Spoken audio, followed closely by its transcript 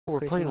we're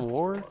playing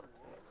war?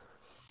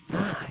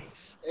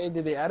 Nice. Hey,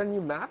 did they add a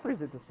new map or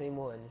is it the same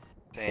one?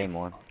 Same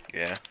one.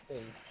 Yeah.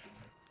 Same.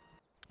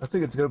 I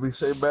think it's gonna be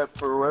same map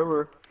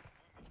forever.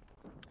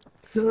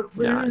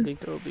 Nah, I think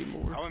there'll be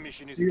more. Our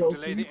mission is to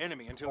delay the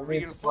enemy until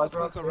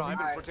reinforcements arrive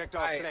and protect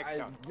our flag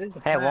guns.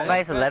 Hey, one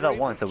guy's a level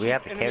 1, so we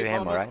have to carry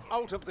him, alright?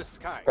 Out of the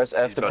sky. Press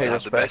F He's to about pay to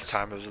have the best respects.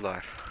 time of his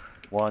life.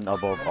 One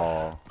above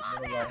all.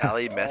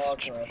 Ali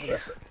messaged me.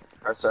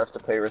 Press F to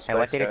pay respects. Hey,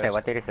 what did he say? guys.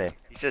 What did he say?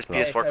 He says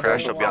Right. PS4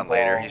 crashed, he'll be on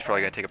later. He's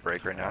probably gonna take a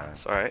break right now.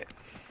 It's alright.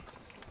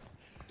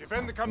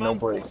 Defend the command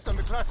post and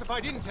the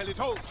classified intel it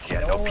holds. Yeah,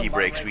 no P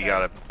breaks. We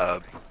got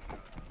a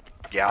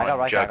I got gallon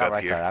right side, I jug got up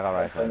right here. side, I got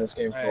right I've played side. this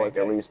game for like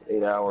at least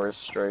 8 hours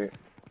straight.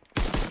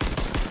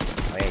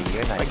 Hey,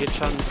 you're If I nice. get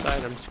shot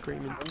inside, I'm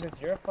screaming.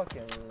 Nimbus, you're a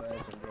fucking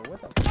legend, bro.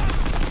 What the fuck?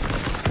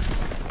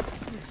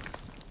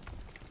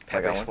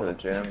 Like I went to the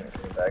gym and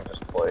came back,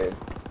 just played.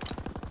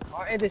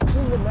 Oh, hey, there's two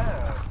in the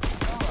map.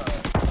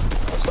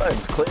 The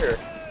side's clear.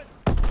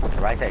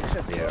 Right side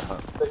should be there, huh?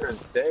 Clear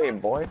as day,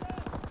 boy.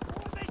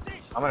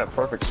 I'm in a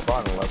perfect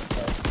spot on the left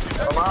side.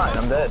 Never mind,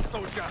 I'm dead.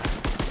 Soldier.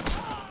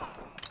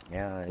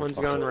 Yeah. it's One's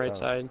fucking going right up.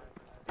 side.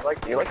 You like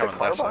the Coming left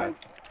carbine? side.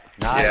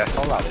 Nah, Yeah.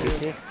 hold up,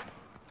 dude.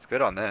 It's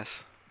good on this.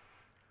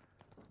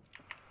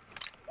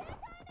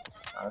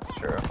 That's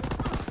true.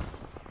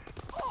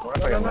 What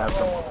if I can have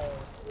some?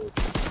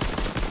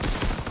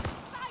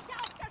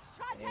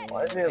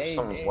 Why does he have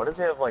some? What does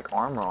he have like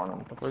armor on him?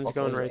 What the One's fuck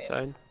going is right it?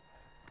 side.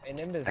 Hey,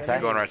 Nimbus, Okay.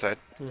 He's going right side.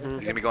 Mm-hmm.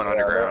 He's gonna be going Yeah, I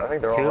underground.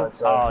 think they're all Two? right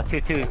side. Oh,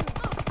 two.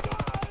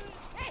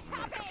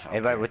 Hey,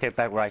 right, we take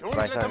back right Don't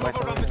side, let them right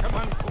overrun the side.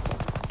 command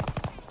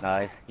post.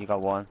 Nice, you got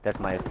one. That's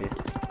my assist.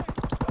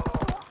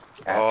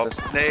 Oh,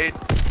 Assist. nade.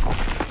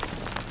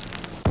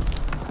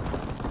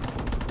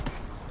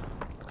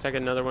 Looks like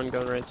another one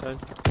going right side.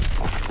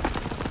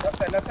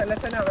 Left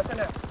side now.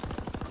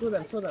 Two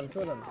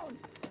of them.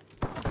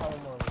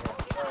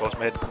 Close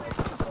mid.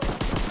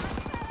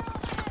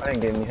 I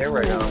didn't get any hit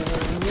right now.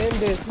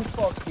 Nimbus, he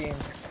fucking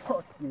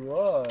fuck you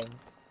up.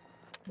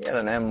 He had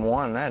an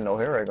M1. I had no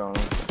hit right on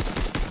him.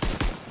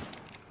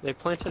 They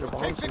planted a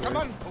bomb Take the somewhere.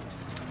 command post.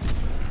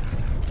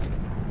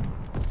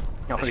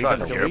 No, It's he's not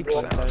gonna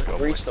 0%. Let's go.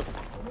 Reach the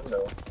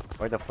window.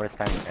 For the first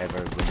time ever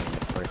winning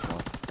the first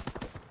one.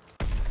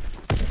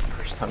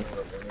 First time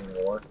ever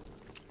winning war.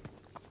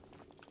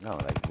 No,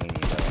 like winning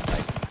the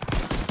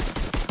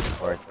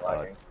first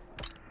Lagging.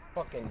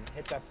 Fucking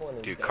hit that phone.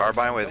 and Dude, get-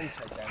 carbine with don't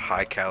check that.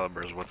 high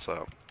calibers. What's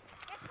up?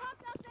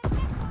 What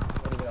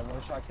is it, a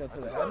one-shot kill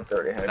to the head?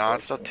 Dirty head. Nah,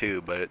 it's still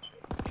 2, but you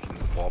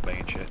can wall bang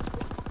and shit.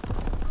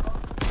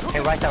 Hey,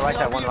 right side,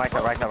 one right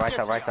side.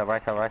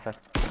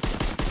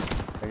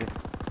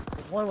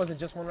 One was it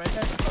just one right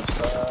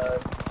there?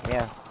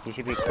 Yeah, he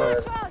should be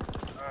close.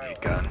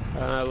 Need gun.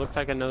 Looks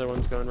like another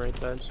one's going right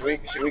side.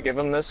 Should we give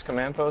him this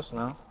command post?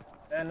 No.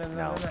 No, hell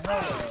no.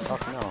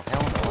 Fuck no,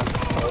 hell no. What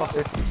the fuck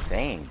is he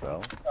saying,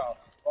 bro?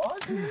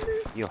 What?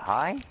 You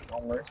high? No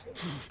mercy.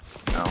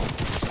 No.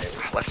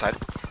 Left side.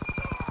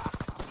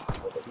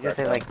 You just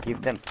say like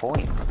give them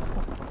points.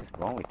 What is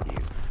wrong with you?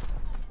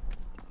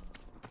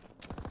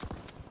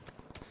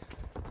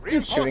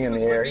 He's shooting in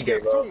the air. He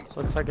gave up.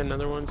 Looks like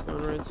another one's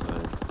going right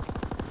side.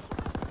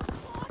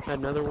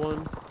 Another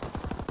one.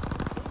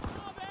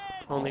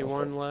 Only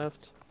one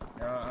left.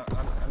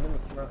 I'm in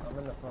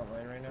the front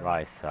line right now.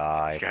 Right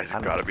side. These guys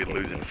have gotta be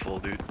losing full,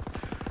 dude.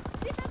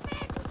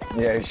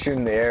 Yeah, he's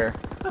shooting the air.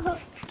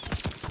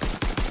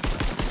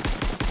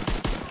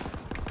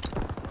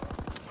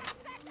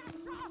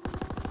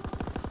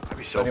 I'd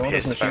be so Anyone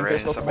with pissed if I machine ran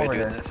into pistol, somebody come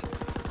over doing here. this.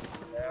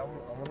 Yeah,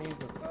 I'm gonna use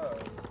the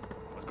sub.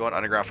 What's going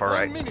underground far 1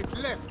 right? minute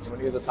left. You want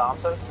to use a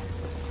Thompson?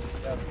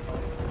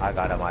 I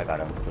got him.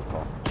 Good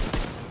call.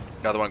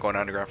 Another one going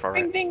underground far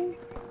right.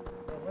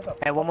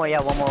 Hey, one more,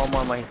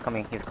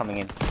 he's coming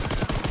in.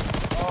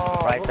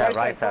 Oh, Right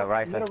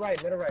side. Middle right.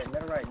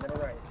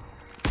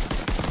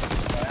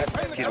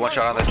 He's one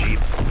shot on the Jeep.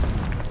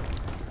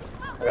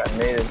 I got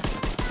naded.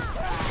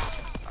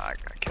 I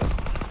got killed.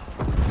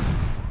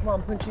 Come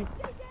on, Punchy.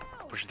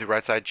 Pushing through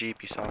right side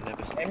Jeep. You saw him,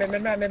 Nimbus. Hey,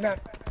 mid.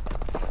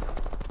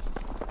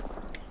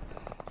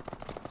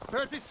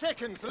 30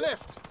 seconds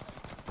left.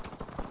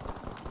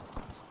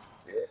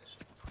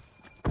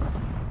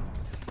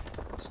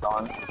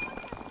 Stun.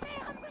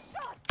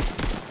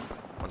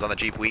 One's on the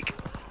Jeep weak.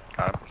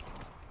 Got him.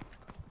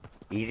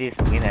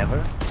 Easiest win ever.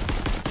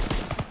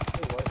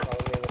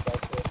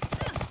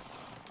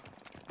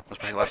 One's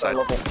pushing left side.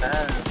 Level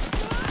 10.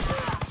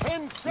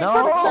 10 seconds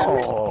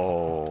left.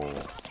 No!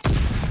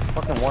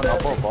 Fucking one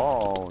upper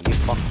ball. You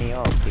fucked me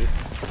up, dude.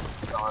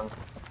 Stun.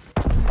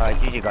 Alright,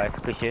 GG guys.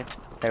 Good shit.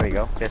 There we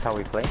go. That's how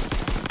we play.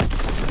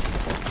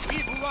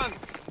 We've won.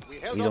 We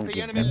held You off don't the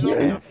give enemy them long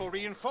that. enough for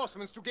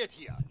reinforcements to get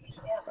here.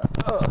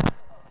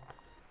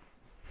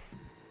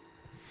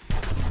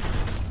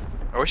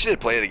 I wish you did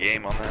play the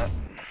game on that.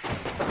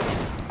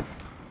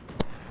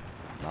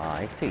 Nah,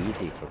 it's too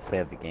easy for play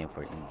of the game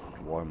for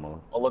war mode.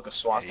 Oh look, a Yeah,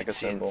 swastika you'd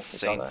see symbol. You saw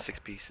insane that? 6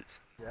 pieces.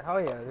 Yeah,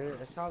 hell yeah, dude.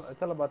 It's all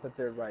about the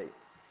third right.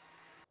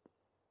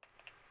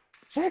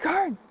 Say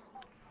card.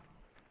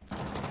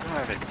 Ah,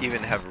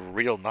 even have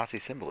real Nazi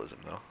symbolism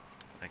though.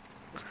 Like,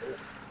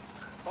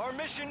 Our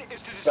mission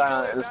is to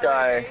This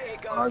guy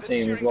on our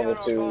team is level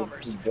 2.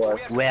 He's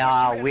blessed.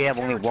 Well, we have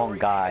only one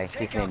guy.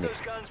 His name is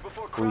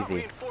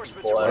Queasy.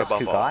 Blessed.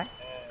 Two guy?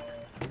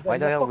 Why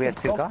the hell we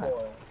have two guys?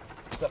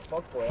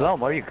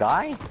 Slum, are you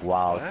guy?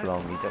 Wow, What?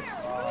 Slum,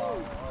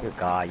 you're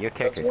guy. Your That's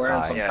character's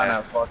wearing some guy. kind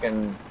of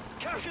fucking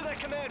Capture that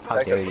command How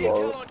dare you.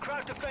 clothes.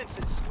 craft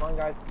defenses. Come on,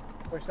 guys.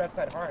 Push left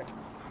side hard.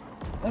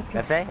 Let's go.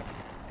 That's it?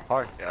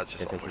 Hard. yeah, it's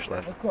just all push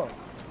left. Let's go.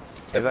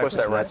 They push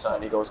that right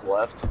side, he goes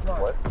left.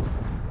 What?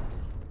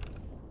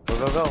 Go,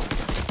 go, go.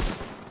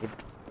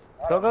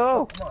 Go,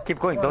 go. Keep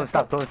going. Don't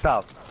stop. Don't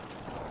stop.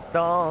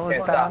 Don't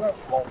Can't stop.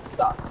 stop. Won't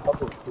stop.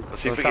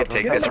 Let's see if we can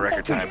take this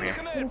record time here.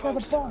 Get inside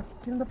the box.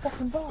 Get in the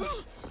fucking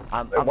box.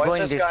 I'm Why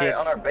going is this this guy shit.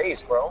 on our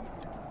base, bro?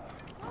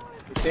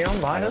 You see him I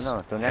behind don't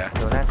us? know. Don't ask.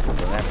 Don't ask.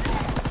 Don't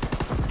ask.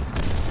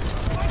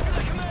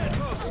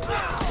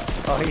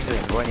 Oh, he's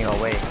just running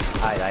away.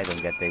 I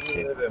don't get this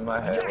shit. In my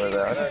head with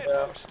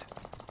that.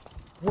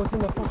 What's in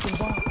the fucking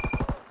box?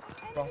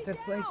 Frosted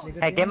flakes,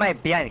 nigga. Hey, get my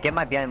behind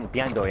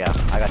door, yeah.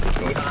 I got this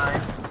door.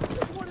 Behind.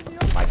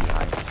 My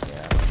behind,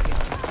 yeah.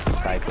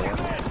 Side door.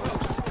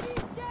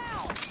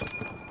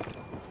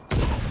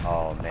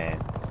 Oh man.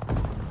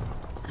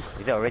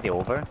 Is it already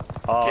over?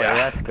 Oh, Yeah.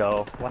 let's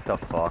go. What the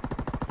fuck?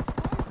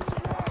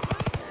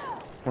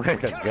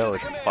 Where's the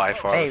ghost? By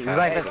far. Hey, the you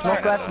guys have fastest smoke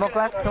China, left, though. smoke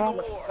left,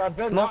 smoke? Start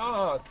building.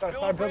 Smoke.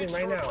 Start building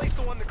right now.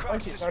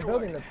 Punchy, start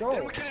building. Let's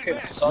go. This kid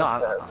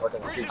sucked No, at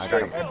fucking shoot I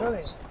straight. got Start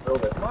building.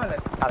 Build it. Come on,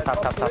 let's Top,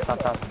 top, top, top, top,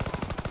 top.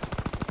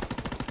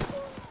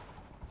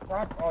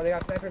 Top. Oh, they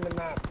got sniper in the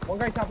map. One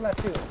guy top left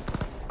too.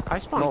 I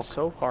spawned Smoke.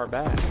 so far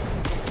back.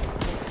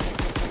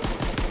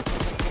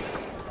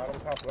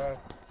 Bottom top left.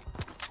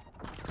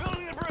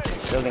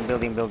 Building.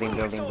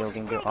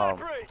 Oh.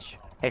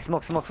 Hey,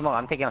 smoke.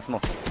 I'm taking out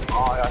smoke.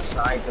 Oh, I got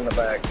sniped in the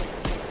back.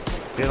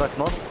 Do you got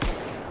smoke?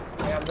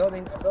 Hey, I'm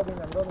building.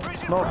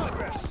 Smoke.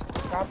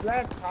 Top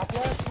left.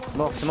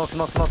 Smoke.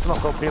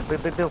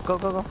 Go,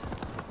 build. Go.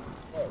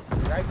 Oh,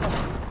 right top.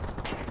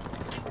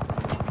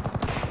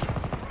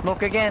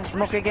 Smoke again.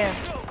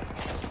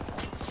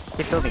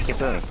 Keep building.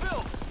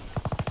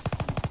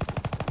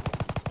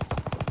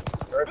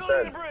 Third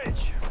dead.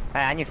 Hey,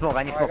 I need smoke,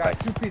 I guys. got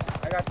two pieces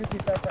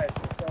left side.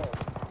 Let's go.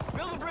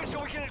 Build a bridge so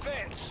we can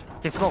advance.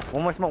 Keep smoke.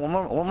 One more.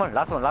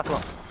 Last one. I'm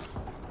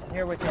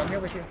here with you.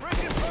 Bridge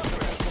in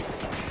progress.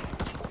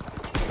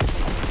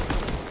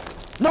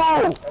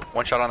 No!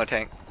 One shot on the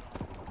tank.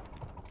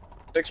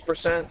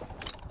 6%.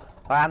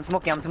 Alright, I'm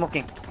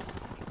smoking.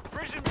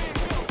 Bridge is being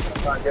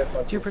built. Not good.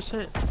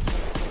 2%.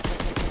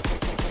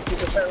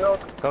 2% milk.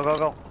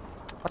 Go.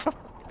 What the?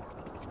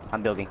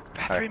 I'm building.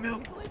 Battery Alright.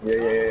 milk.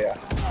 Yeah.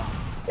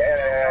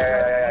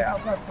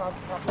 Top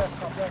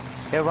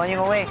left. They're running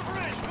away. Bridge,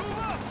 move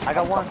up. I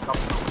got one. Destroy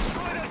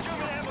that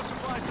German ammo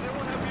supply so they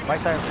won't have people. Right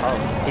side. Oh,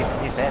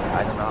 he's dead.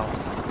 I don't know.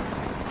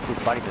 His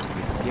body just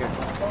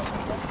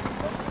disappeared.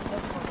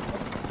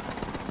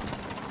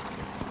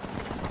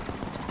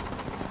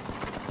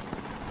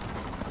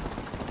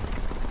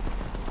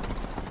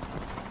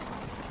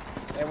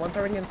 Hey, one's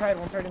already inside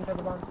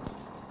the bomb.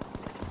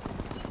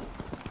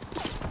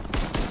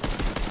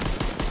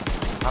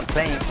 I'm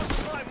playing. Ammo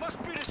supply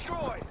must be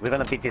destroyed. We're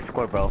gonna beat this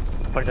score, bro.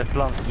 For the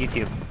slum,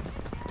 YouTube.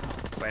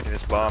 Planting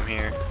this bomb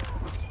here.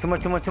 Two more,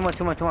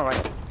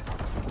 right?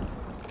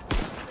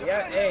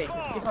 Yeah, hey,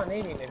 just keep on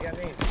nading if you have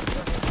nades.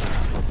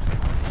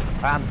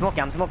 Alright,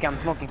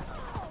 I'm smoking.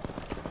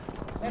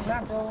 Hey,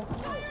 black, bro.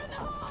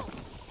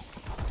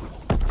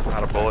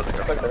 Out of bullets.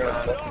 Looks like they're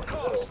gonna All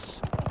costs.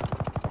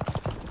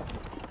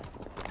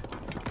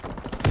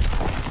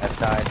 Left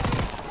side.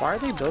 Why are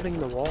they building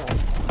the wall?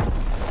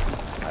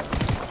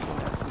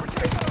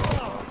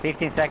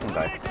 15 seconds,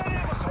 guys.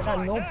 I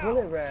got no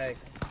bullet rag.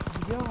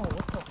 Yo,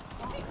 what the fuck?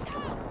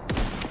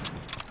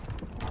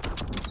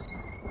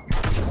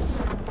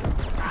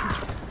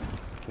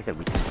 He said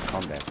we can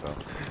come back, bro.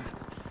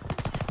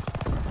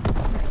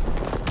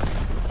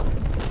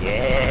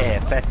 Yeah,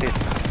 fastest.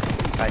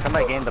 Alright,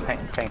 somebody get in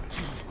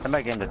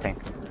the tank.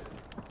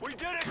 We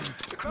did it.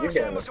 The You crash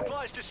get ammo it.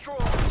 supply is destroyed.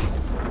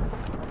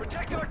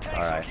 Protect our tanks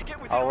Alright. so we can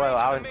get within Oh, well, range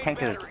of our the main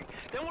tank is- battery.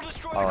 Then we'll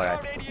destroy the Alright.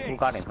 Crowd 88. Who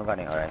got him?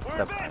 Alright. We're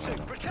Stop. advancing.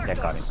 Protect That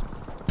got him. us.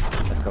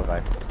 Let's go,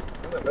 guys.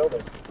 in the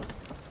building.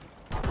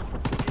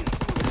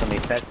 It's gonna be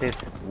fastest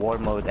war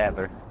mode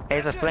ever. Hey,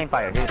 there's a flame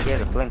fire.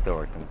 Here's a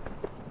flamethrower.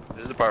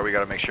 This is the part we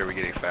gotta make sure we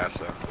get it fast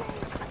though.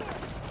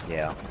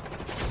 Yeah.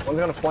 One's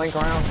gonna flank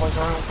around.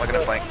 Look at the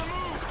flank.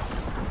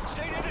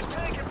 Stay near this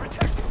tank and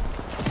protect it.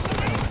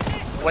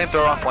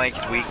 Flamethrower on flank,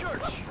 he's weak.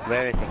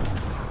 Where is he?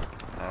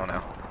 I don't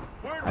know.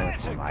 We're I don't advancing.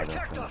 see him.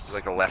 Protect There's us.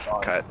 like a left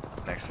cut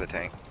next to the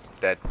tank.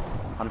 Dead.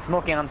 I'm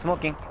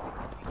smoking.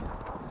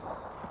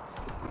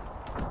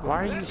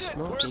 Why are you That's it,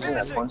 we're smoking?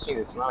 Yeah, punchy.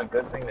 It's not a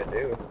good thing to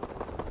do.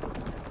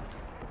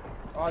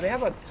 Oh, they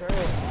have a turret all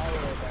the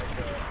way back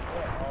there.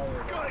 They're all the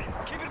way back.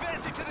 Good. Keep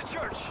advancing to the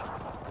church.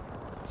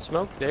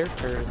 Smoke their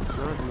turrets,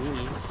 not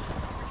me.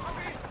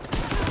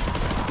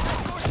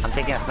 I'm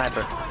taking a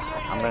sniper.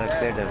 I'm gonna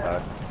clear this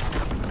out.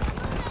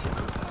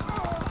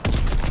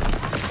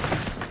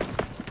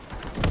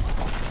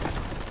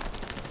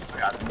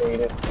 Made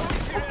it.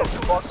 What the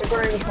fuck? They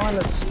weren't even trying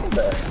to steal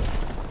that.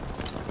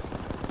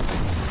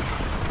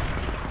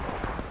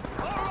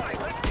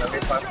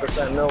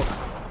 75% milk.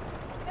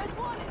 There's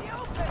one in the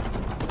open.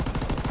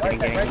 Right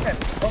side, right side.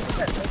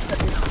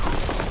 1%.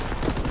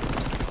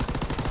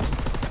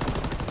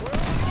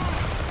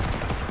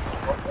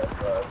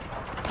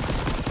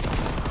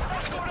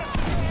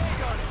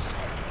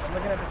 I'm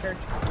looking at the church.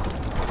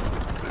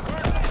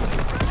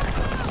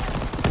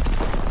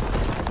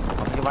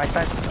 Something right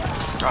side.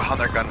 Oh, on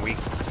their gun weak.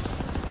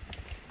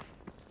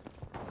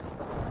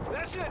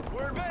 That's it.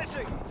 We're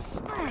advancing.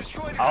 We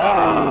destroyed the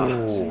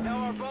Oh. Now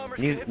our bombers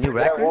New can new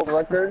Is that world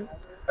record. record?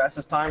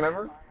 Fastest time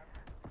ever?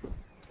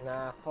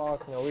 Nah,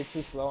 fuck no, we're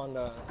too slow on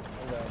the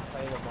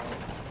playing the ball.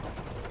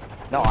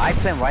 No, I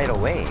sent right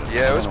away.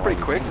 Yeah, it was I don't know pretty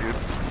why quick, you- dude.